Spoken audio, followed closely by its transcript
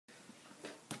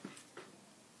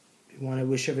We want to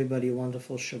wish everybody a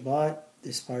wonderful Shabbat.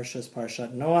 This Parashat is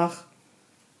Parashat Noach,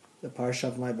 the Parashat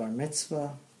of my Bar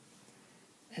Mitzvah.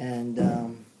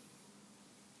 And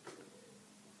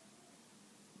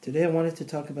today I wanted to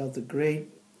talk about the great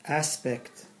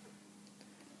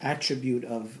attribute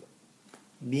of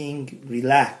being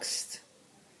relaxed,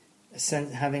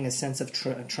 having a sense of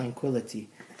tranquility.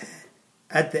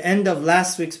 At the end of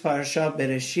last week's Parashat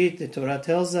Bereshit, the Torah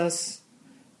tells us,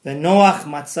 "V'Noach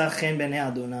matzah chen b'nei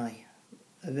Adonai,"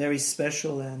 a very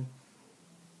special and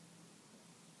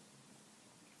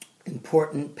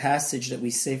important passage that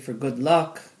we say for good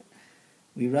luck.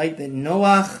 We write that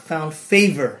Noach found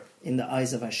favor in the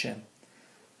eyes of Hashem.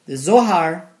 The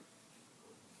Zohar,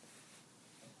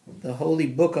 the holy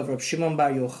book of Reb Shimon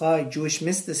Bar Yochai, Jewish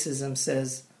mysticism,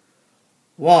 says,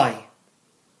 why?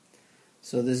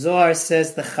 So the Zohar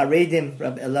says, the Charedim,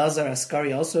 Rab Elazar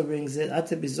Askari also brings it,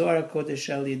 Ate b'Zohar HaKodesh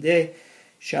al yidei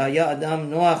sha'aya adam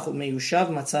Noach u'meyushav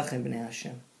matzachem b'nei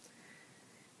Hashem.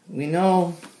 We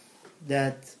know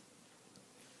that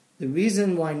the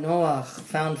reason why Noach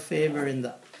found favor in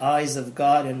the eyes of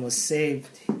God and was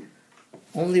saved,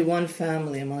 only one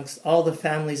family amongst all the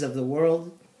families of the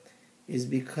world, is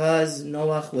because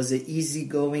Noach was an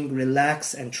easygoing,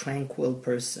 relaxed, and tranquil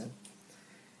person.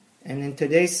 And in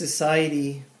today's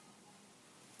society,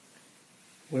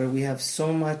 where we have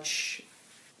so much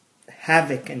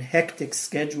havoc and hectic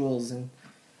schedules, and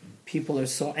people are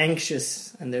so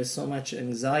anxious, and there's so much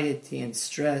anxiety and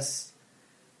stress,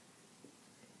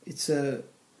 it's a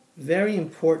very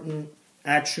important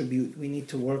attribute we need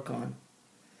to work on.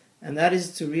 And that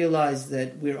is to realize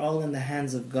that we're all in the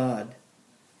hands of God.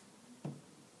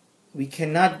 We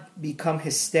cannot become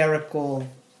hysterical,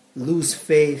 lose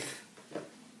faith,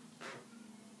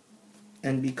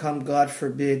 and become, God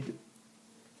forbid,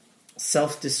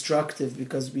 self-destructive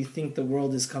because we think the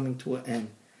world is coming to an end.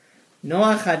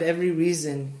 Noach had every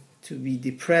reason to be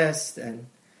depressed and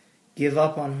give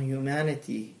up on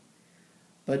humanity.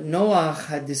 But Noach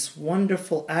had this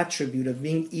wonderful attribute of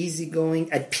being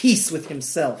easygoing, at peace with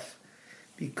himself,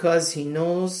 because he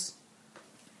knows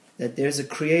that there's a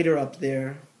creator up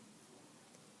there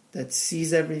that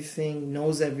sees everything,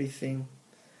 knows everything,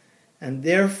 and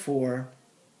therefore,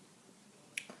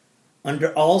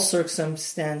 under all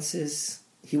circumstances,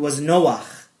 he was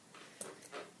Noach.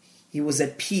 He was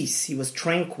at peace. He was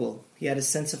tranquil. He had a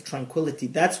sense of tranquility.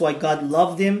 That's why God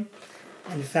loved him,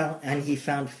 and he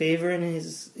found favor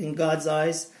in God's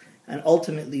eyes, and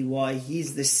ultimately why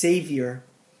he's the savior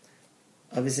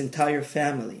of his entire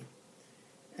family.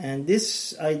 And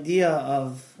this idea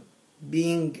of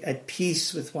being at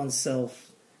peace with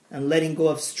oneself and letting go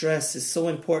of stress is so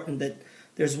important that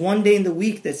there's one day in the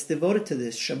week that's devoted to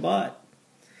this, Shabbat.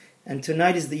 And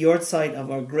tonight is the yortzeit of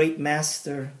our great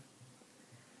master,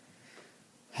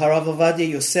 Harav Ovadia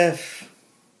Yosef,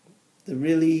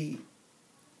 the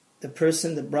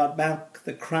person that brought back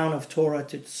the crown of Torah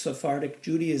to Sephardic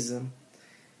Judaism.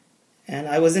 And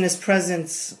I was in his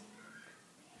presence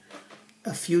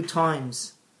a few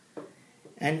times.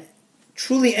 And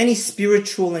truly any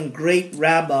spiritual and great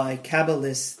rabbi,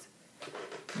 Kabbalist,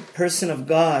 person of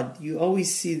God, you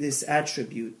always see this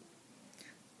attribute,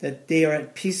 that they are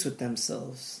at peace with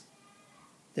themselves.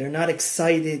 They're not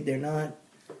excited, they're not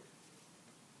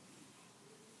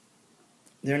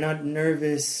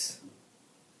nervous.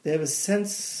 They have a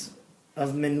sense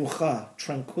of menucha,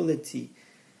 tranquility,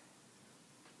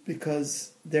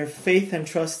 because their faith and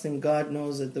trust in God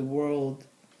knows that the world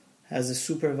has a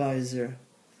supervisor.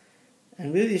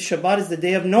 And really, Shabbat is the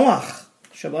day of Noach.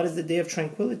 Shabbat is the day of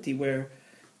tranquility, where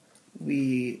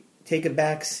we take a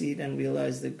back seat and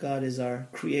realize that God is our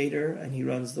creator and he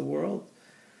runs the world.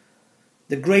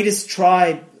 The greatest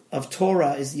tribe of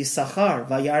Torah is Yisachar,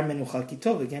 Vayar Menucha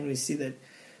Kitov. Again, we see that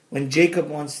when Jacob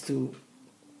wants to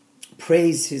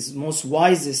praise his most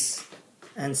wisest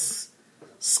and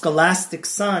scholastic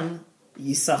son,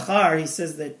 Yisachar, he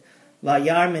says that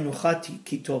Vayar Menucha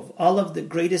Kitov. All of the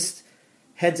greatest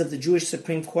heads of the Jewish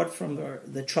Supreme Court from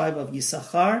the tribe of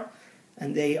Yisachar,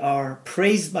 and they are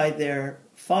praised by their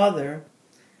father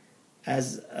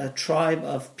as a tribe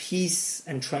of peace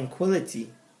and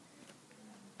tranquility.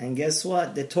 And guess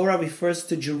what? The Torah refers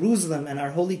to Jerusalem and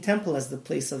our holy temple as the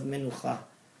place of menucha.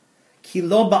 Ki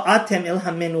lo ba'atem el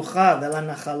hamenucha vela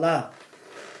nachala.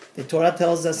 The Torah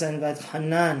tells us in Vat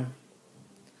Hanan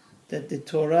that the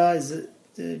Torah is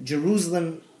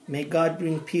Jerusalem. May God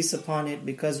bring peace upon it,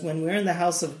 because when we're in the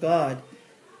house of God,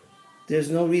 there's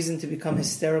no reason to become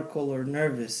hysterical or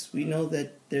nervous. We know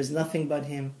that there's nothing but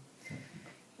Him.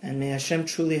 And may Hashem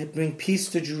truly bring peace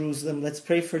to Jerusalem. Let's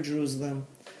pray for Jerusalem.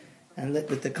 And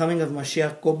with the coming of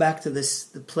Mashiach, go back to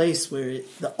the place where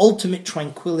the ultimate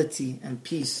tranquility and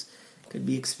peace could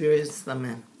be experienced.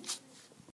 Amen.